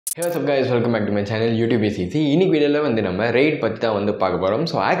Hey what's up guys, welcome back to my channel YouTube BCC. இன்னைக்கு வீடியோல வந்து நம்ம RAID பத்தி தான் வந்து பார்க்க போறோம்.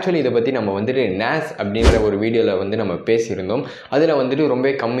 ஸோ ஆக்சுவலி இதை பத்தி நம்ம வந்துட்டு NAS அப்படிங்கிற ஒரு வீடியோல வந்து நம்ம பேசியிருந்தோம். அதில் வந்துட்டு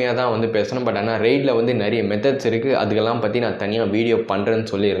ரொம்ப கம்மியாக தான் வந்து பேசணும். பட் ஆனால் RAIDல வந்து நிறைய மெத்தட்ஸ் இருக்குது. அதுக்கெல்லாம் பற்றி நான் தனியாக வீடியோ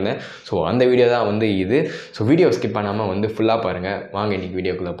பண்ணுறேன்னு சொல்லியிருந்தேன். ஸோ அந்த வீடியோ தான் வந்து இது. ஸோ வீடியோ ஸ்கிப் பண்ணாமல் வந்து ஃபுல்லாக பாருங்கள். வாங்க இன்னைக்கு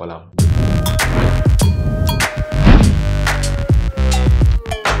வீடியோக்குள்ளே போகலாம்.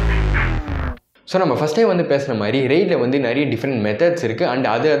 ஸோ நம்ம ஃபஸ்ட்டே வந்து பேசுகிற மாதிரி RAIDல வந்து நிறைய டிஃப்ரெண்ட் மெத்தட்ஸ் இருக்குது. அண்ட்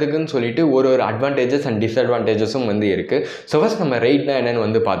அதுக்குன்னு சொல்லிட்டு ஒரு அட்வான்டேஜஸ் அண்ட் டிஸ்அட்வான்டேஜஸும் வந்து இருக்குது. ஸோ ஃபஸ்ட் நம்ம RAIDனா என்னென்னு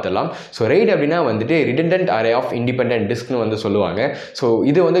வந்து பார்த்துடலாம். ஸோ RAID அப்படின்னா வந்துட்டு ரிடண்டன்ட் அரே ஆஃப் இண்டிபெண்டன்ட் டிஸ்க்னு வந்து சொல்லுவாங்க. ஸோ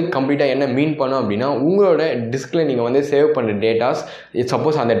இது வந்து கம்ப்ளீட்டாக என்ன மீன் பண்ணோம் அப்படின்னா, உங்களோட டிஸ்கில் நீங்கள் வந்து சேவ் பண்ணுற டேட்டாஸ்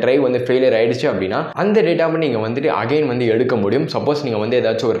சப்போஸ் அந்த ட்ரைவ் வந்து ஃபெயிலியர் ஆகிடுச்சு அப்படின்னா அந்த டேட்டாவை நீங்கள் வந்துட்டு அகைன் வந்து எடுக்க முடியும். சப்போஸ் நீங்கள் வந்து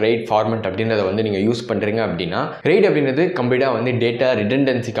ஏதாச்சும் ஒரு RAID ஃபார்மெட் அப்படின்றத வந்து நீங்கள் யூஸ் பண்ணுறீங்க அப்படின்னா RAID அப்படின்றது கம்ப்ளீட்டாக வந்து டேட்டா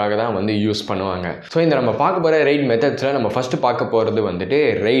ரிடண்டன்சிக்காக தான் வந்து யூஸ் பண்ணுவாங்க. ஸோ இந்த நம்ம பார்க்க போகிற RAID மெத்தட்ஸில் நம்ம ஃபஸ்ட்டு பார்க்க போகிறது வந்துட்டு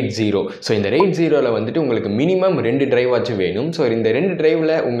RAID 0. ஸோ இந்த RAID 0ல் வந்துட்டு உங்களுக்கு மினிமம் 2 டிரைவ் ஆச்சு வேணும். ஸோ இந்த 2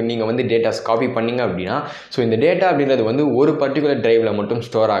 டிரைவில் நீங்கள் வந்து டேட்டாஸ் காப்பி பண்ணிங்க அப்படின்னா, ஸோ இந்த டேட்டா அப்படின்றது வந்து ஒரு பர்டிகுலர் டிரைவில் மட்டும்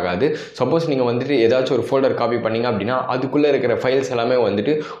ஸ்டோர் ஆகாது. சப்போஸ் நீங்கள் வந்துட்டு ஏதாச்சும் ஒரு ஃபோல்டர் காப்பி பண்ணிங்க அப்படின்னா அதுக்குள்ளே இருக்கிற ஃபைல்ஸ் எல்லாமே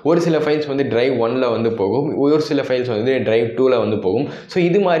வந்துட்டு ஒரு சில ஃபைல்ஸ் வந்து டிரைவ் 1ல் வந்து போகும், ஒரு சில ஃபைல்ஸ் வந்து டிரைவ் 2ல் வந்து போகும். ஸோ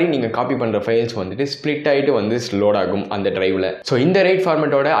இது மாதிரி நீங்கள் காப்பி பண்ணுற ஃபைல்ஸ் வந்துட்டு ஸ்ப்ளிட் ஆகிட்டு வந்து லோட் ஆகும் அந்த டிரைவில். ஸோ இந்த RAID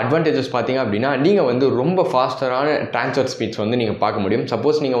ஃபார்மேட்டோட அட்வான்டேஜஸ் பார்த்தீங்க அப்படின்னா, நீங்கள் வந்து ரொம்ப ஃபாஸ்டரான ட்ரான்ஸ்ஃபர் ஸ்பீட்ஸ் வந்து நீங்கள் பார்க்க முடியும்.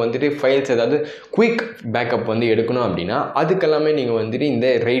 சப்போஸ் நீங்கள் வந்துட்டு ஃபைல்ஸ் ஏதாவது குயிக் பேக்கப் வந்து எடுக்கணும் அப்படின்னா அதுக்கெல்லாமே நீங்கள் வந்துட்டு இந்த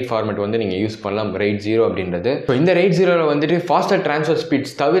RAID ஃபார்மேட் வந்து நீங்கள் யூஸ் பண்ணலாம், RAID 0 அப்படின்றது. ஸோ இந்த RAID 0ல் வந்துட்டு ஃபாஸ்டர் ட்ரான்ஸ்ஃபர்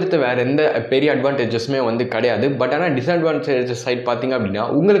ஸ்பீட்ஸ் தவிர்த்து வேறு எந்த பெரிய அட்வான்டேஜஸுமே வந்து கிடையாது. பட் ஆனால் டிஸ்அட்வான்டேஜஸ் சைட் பார்த்தீங்க அப்படின்னா,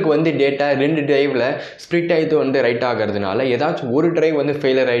 உங்களுக்கு வந்து டேட்டா 2 டிரைவில் ஸ்ப்ளிட் ஆகிட்டு வந்து ரைட் ஆகிறதுனால ஏதாச்சும் ஒரு டிரைவ் வந்து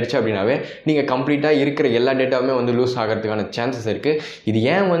ஃபெயிலியர் ஆகிடுச்சு அப்படின்னாவே நீங்கள் கம்ப்ளீட்டாக இருக்கிற எல்லா டேட்டாவுமே வந்து லூஸ் ஆகிறதுக்கான சான்சஸ் இருக்குது. இது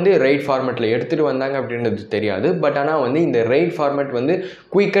ஏன் வந்து RAID ஃபார்மேட்டில் எடுத்துகிட்டு வந்தாங்க அப்படின்றது தெரியாது. பட் ஆனால் வந்து இந்த RAID ஃபார்மேட் வந்து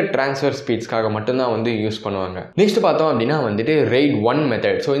குயிக்கர் ட்ரான்ஸ்ஃபர் ஸ்பீட்ஸ்க்காக மட்டும்தான் வந்து யூஸ் பண்ணுவாங்க. நெக்ஸ்ட் பார்த்தோம் அப்படின்னா வந்துட்டு RAID 1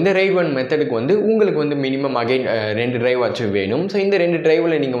 மெத்தட். ஸோ இந்த RAID 1 மெத்தடுக்கு வந்து உங்களுக்கு வந்து மினிமம் அகைன் 2 டிரைவ் ஆச்சு வேணும். ஸோ இந்த 2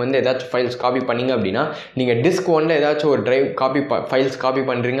 டிரைவில் நீங்கள் வந்து ஏதாச்சும் ஃபைல்ஸ் காப்பி பண்ணிங்க அப்படின்னா, நீங்கள் டிஸ்க் 1ல் ஏதாச்சும் ஒரு டிரைவ் ஃபைல்ஸ் காப்பி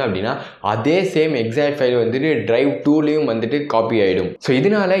பண்ணுறீங்க அப்படின்னா அதே சேம் எக்ஸாக்ட் ஃபைல் வந்துட்டு டிரைவ் 2லையும் வந்துட்டு காப்பி ஆகிடும். ஸோ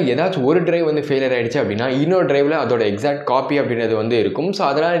இதனால் ஏதாச்சும் ஒரு டிரைவ் வந்து ஃபெயிலியர் ஆகிடுச்சு அப்படின்னா இன்னொரு டிரைவில் அதோட எக்ஸாக்ட் காப்பி அப்படின்றது வந்து இருக்கும். ஸோ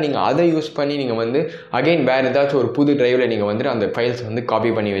அதனால் நீங்கள் அதை யூஸ் பண்ணி நீங்கள் வந்து அகைன் வேறு ஏதாச்சும் ஒரு புது டிரைவில் நீங்கள் வந்துட்டு அந்த ஃபைல்ஸ் வந்து காப்பி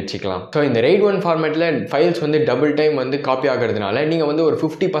பண்ணி வச்சுக்கலாம். ஸோ இந்த RAID 1 ஃபார்மேட்டில் ஃபைல்ஸ் வந்து டபுள் டைம் வந்து காப்பி ஆகிறதுனால நீங்கள் வந்து ஒரு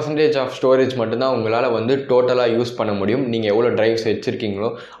 50% ஆஃப் ஸ்டோரேஜ் மட்டும்தான் உங்களால் வந்து டோட்டலாக யூஸ் பண்ண முடியும், நீங்கள் எவ்வளோ டிரைவ்ஸ் வச்சுருக்கீங்களோ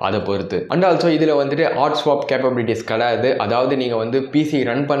அதை பொறுத்து. அண்ட் ஆல்சோ இதில் வந்துட்டு ஹாட் ஸ்வாப் கேப்பபிலிட்டிஸ் கிடையாது. அதாவது நீங்கள் வந்து பிசி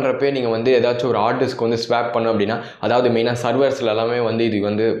ரன் பண்ணுறப்பே நீங்கள் வந்து ஏதாச்சும் ஒரு ஹார்ட் டிஸ்க் வந்து ஸ்வாப் பண்ணோம் அப்படின்னா, அதாவது மெயினாக சர்வர்ஸில் எல்லாமே வந்து இது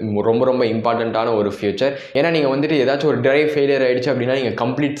வந்து ரொம்ப இம்பார்ட்டண்ட்டான ஒரு ஃபியூச்சர். ஏன்னா நீங்கள் வந்துட்டு ஏதாச்சும் ஒரு டிரைவ் ஃபெயிலியர் ஆகிடுச்சு அப்படின்னா நீங்கள்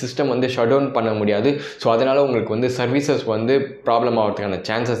கம்ப்ளீட் சிஸ்டம் வந்து ஷட் டவுன் பண்ண முடியாது. ஸோ அதனால் உங்களுக்கு வந்து சர்வீசஸ் வந்து ப்ராப்ளம் ஆகிறதுக்கான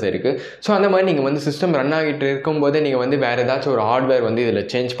சான்சஸ் இருக்குது. ஸோ அந்த மாதிரி நீங்கள் வந்து சிஸ்டம் ரன் ஆகிட்டு இருக்கும்போதே நீங்கள் வந்து வேறு ஏதாச்சும் ஒரு ஹார்ட்வேர் வந்து இதில்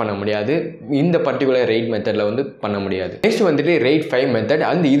சேஞ்ச் பண்ண முடியாது. இந்த பர்டிகுலர் RAID மெத்தடில் வந்து பண்ண முடியாது. நெக்ஸ்ட் வந்துட்டு RAID 5 மெத்தட்.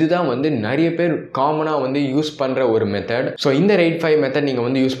 அந்த இதுதான் வந்து நிறைய பேர் காமனாக வந்து யூஸ் பண்ணுற ஒரு மெத்தட். ஸோ இந்த RAID 5 மெத்தட் நீங்கள்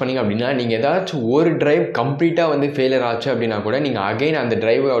வந்து யூஸ் பண்ணிங்க அப்படின்னா, நீங்கள் ஏதாச்சும் ஒரு டிரைவ் கம்ப்ளீட்டாக வந்து ஃபெயிலியர் ஆச்சு அப்படின்னா கூட நீங்கள் அகைன் அந்த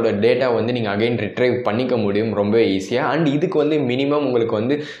டிரைவோட டேட்டா வந்து நீங்கள் அகைன் ரிட்ரைவ் பண்ணிக்க முடியும் ரொம்ப ஈஸியாக. அண்ட் இதுக்கு வந்து மினிமம் உங்களுக்கு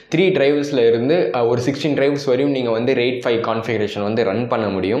வந்து 3 டிரைவ்ஸில் இருந்து ஒரு 16 டிரைவ்ஸ் வரையும் நீங்கள் வந்து RAID 5 கான்ஃபிகரேஷன் வந்து ரன் பண்ண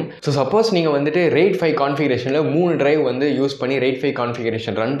முடியும். ஸோ சப்போஸ் நீங்கள் வந்துட்டு RAID 5 கான்ஃபிகரேஷனில் 3 டிரைவ் வந்து யூஸ் பண்ணி RAID 5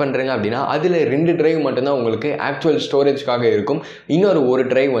 கான்ஃபிகரேஷன் ரன் பண்ணுறீங்க அப்படின்னா அதில் 2 டிரைவ் மட்டும்தான் உங்களுக்கு ஆக்சுவல் ஸ்டோரேஜ்க்காக இருக்கும். இன்னொரு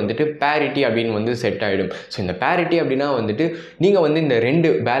டிரைவ் வந்துட்டு பேரிட்டி அப்படின்னு வந்து செட் ஆகிடும். ஸோ இந்த பேரிட்டி அப்படின்னா வந்துட்டு நீங்கள் வந்து இந்த 2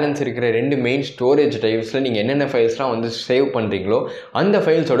 பேலன்ஸ் இருக்கிற 2 மெயின் ஸ்டோரேஜ் டிரைவ்ஸில் நீங்கள் என்னென்ன ஃபைல்ஸ்லாம் வந்து சேவ் பண்ணுறீங்களோ அந்த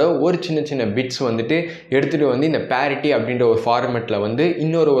ஃபைல்ஸோட ஒரு சின்ன பிட்ஸ் வந்துட்டு எடுத்துகிட்டு வந்து இந்த பேரிட்டி அப்படின்ற ஒரு ஃபார்மேட்டில் வந்து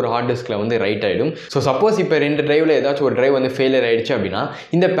இன்னொரு ஹார்ட் டிஸ்கில் வந்து ரைட் ஆகிடும். ஸோ சப்போஸ் இப்போ 2 டிரைவில் ஏதாச்சும் ஒரு டிரைவ் வந்து ஃபெயிலியர் ஆகிடுச்சு அப்படின்னா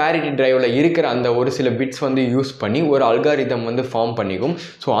இந்த பேரிட்டி டிரைவில் இருக்கிற அந்த ஒரு சில பிட்ஸ் வந்து யூஸ் பண்ணி ஒரு அல்காரிதம் வந்து ஃபார்ம் பண்ணிக்கும்.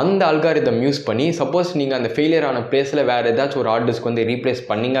 ஸோ அந்த அல்காரிதம் யூஸ் பண்ணி சப்போஸ் நீங்கள் அந்த ஃபெயிலியர் ஆன பிளேஸில் வேறு ஏதாச்சும் ஒரு ஹார்ட் டிஸ்க் வந்து ரீப்ளேஸ்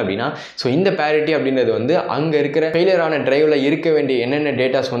பண்ணிங்க அப்படின்னா, ஸோ இந்த பேரிட்டி அப்படின்றது வந்து அங்கே இருக்கிற ஃபெயிலியர் ஆன டிரைவில் இருக்க வேண்டிய என்னென்ன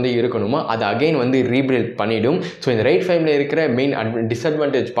டேட்டாஸ் வந்து இருக்கணுமோ அதை அகைன் வந்து ரீபில்ட் பண்ணிடும். ஸோ இந்த RAID 5ல இருக்கிற மெயின்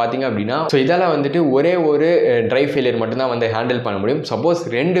டிஸ்அட்வான்டேஜ் பார்த்தீங்க அப்படின்னா, ஸோ இதால் வந்துட்டு ஒரே ஒரு டிரைவ் ஃபெயிலியர் மட்டும்தான் வந்து ஹேண்டில் பண்ண முடியும். சப்போஸ்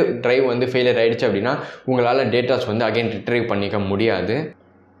 2 டிரைவ் வந்து ஃபெயிலியர் ஆகிடுச்சு அப்படின்னா உங்களால் டேட்டாஸ் வந்து அகைன் ரிட்ரைவ் பண்ணிக்க முடியாது.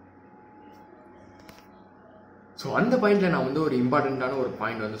 ஸோ அந்த பாயிண்ட்டில் நான் வந்து ஒரு இம்பார்ட்டண்ட்டான ஒரு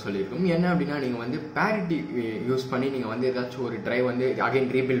பாயிண்ட் வந்து சொல்லியிருக்கோம். என்ன அப்படின்னா, நீங்கள் வந்து பேரிட்டி யூஸ் பண்ணி நீங்கள் வந்து ஏதாச்சும் ஒரு டிரைவ் வந்து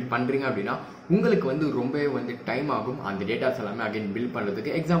அகைன் ரீபில்ட் பண்ணுறீங்க அப்படின்னா உங்களுக்கு வந்து ரொம்பவே வந்து டைம் ஆகும் அந்த டேட்டாஸ் எல்லாமே அகைன் பில்ட்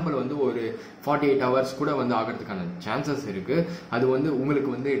பண்ணுறதுக்கு. எக்ஸாம்பிள் வந்து ஒரு 48 ஹவர்ஸ் கூட வந்து ஆகிறதுக்கான சான்சஸ் இருக்குது. அது வந்து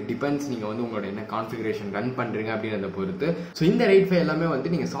உங்களுக்கு வந்து டிபெண்ட்ஸ் நீங்கள் வந்து உங்களோட என்ன கான்ஃபிகரேஷன் ரன் பண்ணுறீங்க அப்படின்றத பொறுத்து. ஸோ இந்த RAID 5 எல்லாமே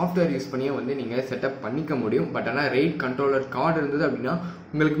வந்து நீங்கள் சாஃப்ட்வேர் யூஸ் பண்ணியே வந்து நீங்கள் செட்டப் பண்ணிக்க முடியும். பட் ஆனால் RAID கண்ட்ரோலர் கார்டு இருந்தது அப்படின்னா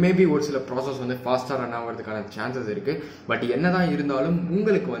உங்களுக்கு மேபி ஒரு சில ப்ராசஸ் வந்து ஃபாஸ்ட்டாக ரன் ஆகிறதுக்கான சான்சஸ் இருக்குது. பட் என்னதான் இருந்தாலும்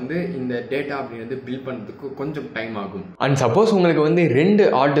உங்களுக்கு வந்து இந்த டேட்டா அப்படின்றது பில்ட் பண்ணுறதுக்கு கொஞ்சம் டைம் ஆகும். அண்ட் சப்போஸ் உங்களுக்கு வந்து 2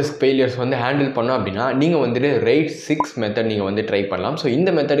 ஹார்ட் டிஸ்க் ஃபெயிலியர்ஸ் வந்து ஹேண்டில் பண்ணோம் அப்படின்னா நீங்கள் வந்துட்டு RAID 6 மெத்தட் நீங்கள் வந்து ட்ரை பண்ணலாம். ஸோ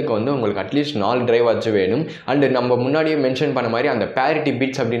இந்த மெத்தடுக்கு வந்து உங்களுக்கு அட்லீஸ்ட் 4 டிரைவ் ஆச்சு வேணும். அண்ட் நம்ம முன்னாடியே மென்ஷன் பண்ண மாதிரி அந்த பேரிட்டி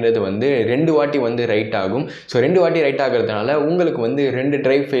பிட்ஸ் அப்படின்றது வந்து 2 வாட்டி வந்து ரைட் ஆகும். ஸோ 2 வாட்டி ரைட் ஆகிறதுனால உங்களுக்கு வந்து 2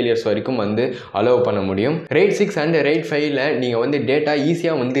 டிரைவ் ஃபெயிலியர்ஸ் வரைக்கும் வந்து அலோவ் பண்ண முடியும். RAID 6 அண்ட் RAID 5ல நீங்கள் வந்து டேட்டா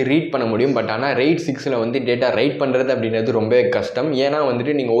ஈஸியாக வந்து ரீட் பண்ண முடியும். பட் ஆனால் RAID 6ல வந்து டேட்டா ரைட் பண்ணுறது அப்படின்றது ரொம்ப கஷ்டம். ஏன்னா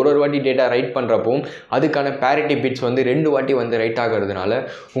வந்துட்டு நீங்கள் ஒரு வாட்டி டேட்டா ரைட் பண்ணுறப்போ அதுக்கான பேரிட்டி பிட்ஸ் வந்து 2 வாட்டி வந்து ரைட் ஆகிறதுனால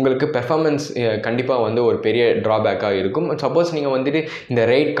உங்களுக்கு பெர்ஃபார்மன்ஸ் கண்டிப்பாக வந்து ஒரு பெரிய ட்ராபேக்காக இருக்கும். சப்போஸ் நீங்கள் வந்துட்டு இந்த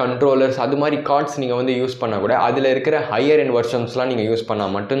RAID கண்ட்ரோலர்ஸ் அது மாதிரி கார்ட்ஸ் நீங்கள் வந்து யூஸ் பண்ணால் கூட அதில் இருக்கிற ஹையர் எண்ட் வெர்ஷன்ஸ்லாம் நீங்கள் யூஸ்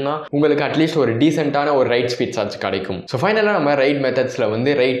பண்ணால் மட்டும்தான் உங்களுக்கு அட்லீஸ்ட் ஒரு டீசென்ட்டான ஒரு ரைட் ஸ்பீட்ஸ் ஆச்சு கிடைக்கும். ஸோ ஃபைனலாக நம்ம RAID மெத்தட்ஸில்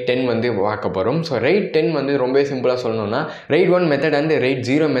வந்து RAID 10 வந்து பார்க்க போகிறோம். ஸோ RAID 10 வந்து ரொம்ப சிம்பிளாக சொல்லணும்னா RAID 1 method and RAID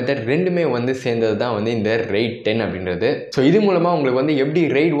 0 method ரெண்டுமே வந்து சேர்ந்தது தான் வந்து இந்த RAID 10 அப்படின்றது. ஸோ இது மூலமாக உங்களுக்கு வந்து எப்படி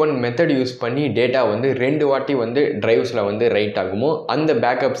RAID 1 மெத்தட் யூஸ் பண்ணி டேட்டா வந்து 2 வாட்டி வந்து டிரைவ்ஸில் வந்து ரைட் ஆகுமோ அந்த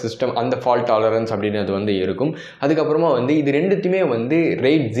பேக்கப் சிஸ்டம் அந்த ஃபால்ட் டாலரன்ஸ் அப்படின்றது வந்து இருக்கும். அதுக்கப்புறமா வந்து இது ரெண்டுத்தையுமே வந்து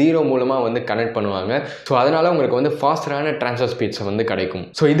RAID 0 மூலமாக வந்து கனெக்ட் பண்ணுவாங்க. ஸோ அதனால் உங்களுக்கு வந்து ஃபாஸ்டரான ட்ரான்ஸ்ஃபர் ஸ்பீட்ஸ் வந்து கிடைக்கும்.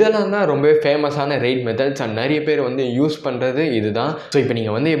 ஸோ இதெல்லாம் தான் ரொம்ப ஃபேமஸான RAID மெத்தட்ஸ் அண்ட் நிறைய பேர் வந்து யூஸ் பண்ணுறது இதுதான். ஸோ இப்போ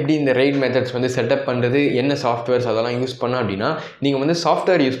நீங்கள் வந்து எப்படி இந்த RAID மெத்தட்ஸ் வந்து செட்டப் பண்ணுறது என்ன சாஃப்ட்வேர்ஸ் அதெல்லாம் யூஸ் பண்ணோம் அப்படின்னா நீங்கள் வந்து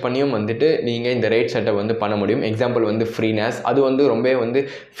சாஃப்ட்வேர் யூஸ் பண்ணியும் வந்துட்டு நீங்கள் இந்த RAID செட்டப் வந்து பண்ண முடியும். எக்ஸாம்பிள் வந்து FreeNAS அது வந்து ரொம்ப வந்து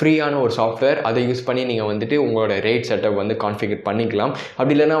ஃப்ரீயான ஒரு சாஃப்ட்வேர். அதை யூஸ் பண்ணி நீங்கள் வந்துட்டு உங்களோட RAID செட்டப் வந்து கான்ஃபிகர் பண்ணிக்கலாம்.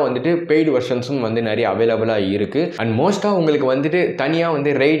 அப்படி இல்லைனா வந்துட்டு பெய்டு வெர்ஷன்ஸும் வந்து நிறைய அவைலபிளாக இருக்குது. அண்ட் மோஸ்ட்டாக உங்களுக்கு வந்துட்டு தனியாக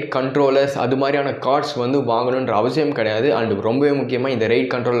வந்து RAID கண்ட்ரோலர்ஸ் அது மாதிரியான கார்ட்ஸ் வந்து வாங்கணுன்ற அவசியம் கிடையாது. அண்ட் ரொம்பவே முக்கியமாக இந்த RAID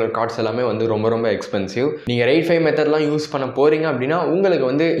கண்ட்ரோலர் கார்ட்ஸ் எல்லாமே வந்து ரொம்ப எக்ஸ்பென்சிவ். நீங்கள் RAID 5 மெத்தட்லாம் யூஸ் பண்ண போகிறீங்க அப்படின்னா உங்களுக்கு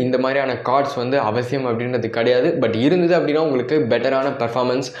வந்து இந்த மாதிரியான கார்ட்ஸ் வந்து அவசியம் அப்படின்றது கிடையாது. பட் இருந்தது அப்படின்னா உங்களுக்கு பெட்டரான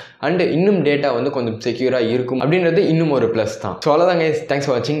பெர்ஃபார்மன்ஸ் அண்ட் இன்னும் டேட்டா வந்து கொஞ்சம் செக்யூராக இருக்கும் அப்படின்றது இன்னும் ஒரு ப்ளஸ் தான். ஸோ அவ்வளோதாங்க. தேங்க்ஸ்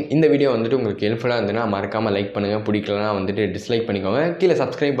ஃபார் வாட்சிங். இந்த வீடியோ வந்துட்டு உங்களுக்கு ஹெல்ப்ஃபுல்லாக இருந்ததுன்னா மறக்காமல் லைக் பண்ணுங்கள். பிடிக்கலனா வந்துட்டு டிஸ்லைக் பண்ணிக்கோங்க. கீழே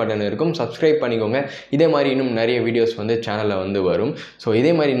சப்ஸ்கிரைப் பட்டன் இருக்கும், சப்ஸ்கிரைப் பண்ணிக்கோங்க. இதே மாதிரி இன்னும் நிறைய வீடியோஸ் வந்து சேனலில் வந்து வரும். ஸோ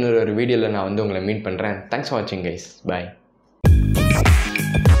இதே மாதிரி இன்னொரு வீடியோவில் நான் வந்து உங்களை மீட் பண்ணுறேன். தேங்க்ஸ் ஃபார் வாட்சிங் கைஸ். பாய்.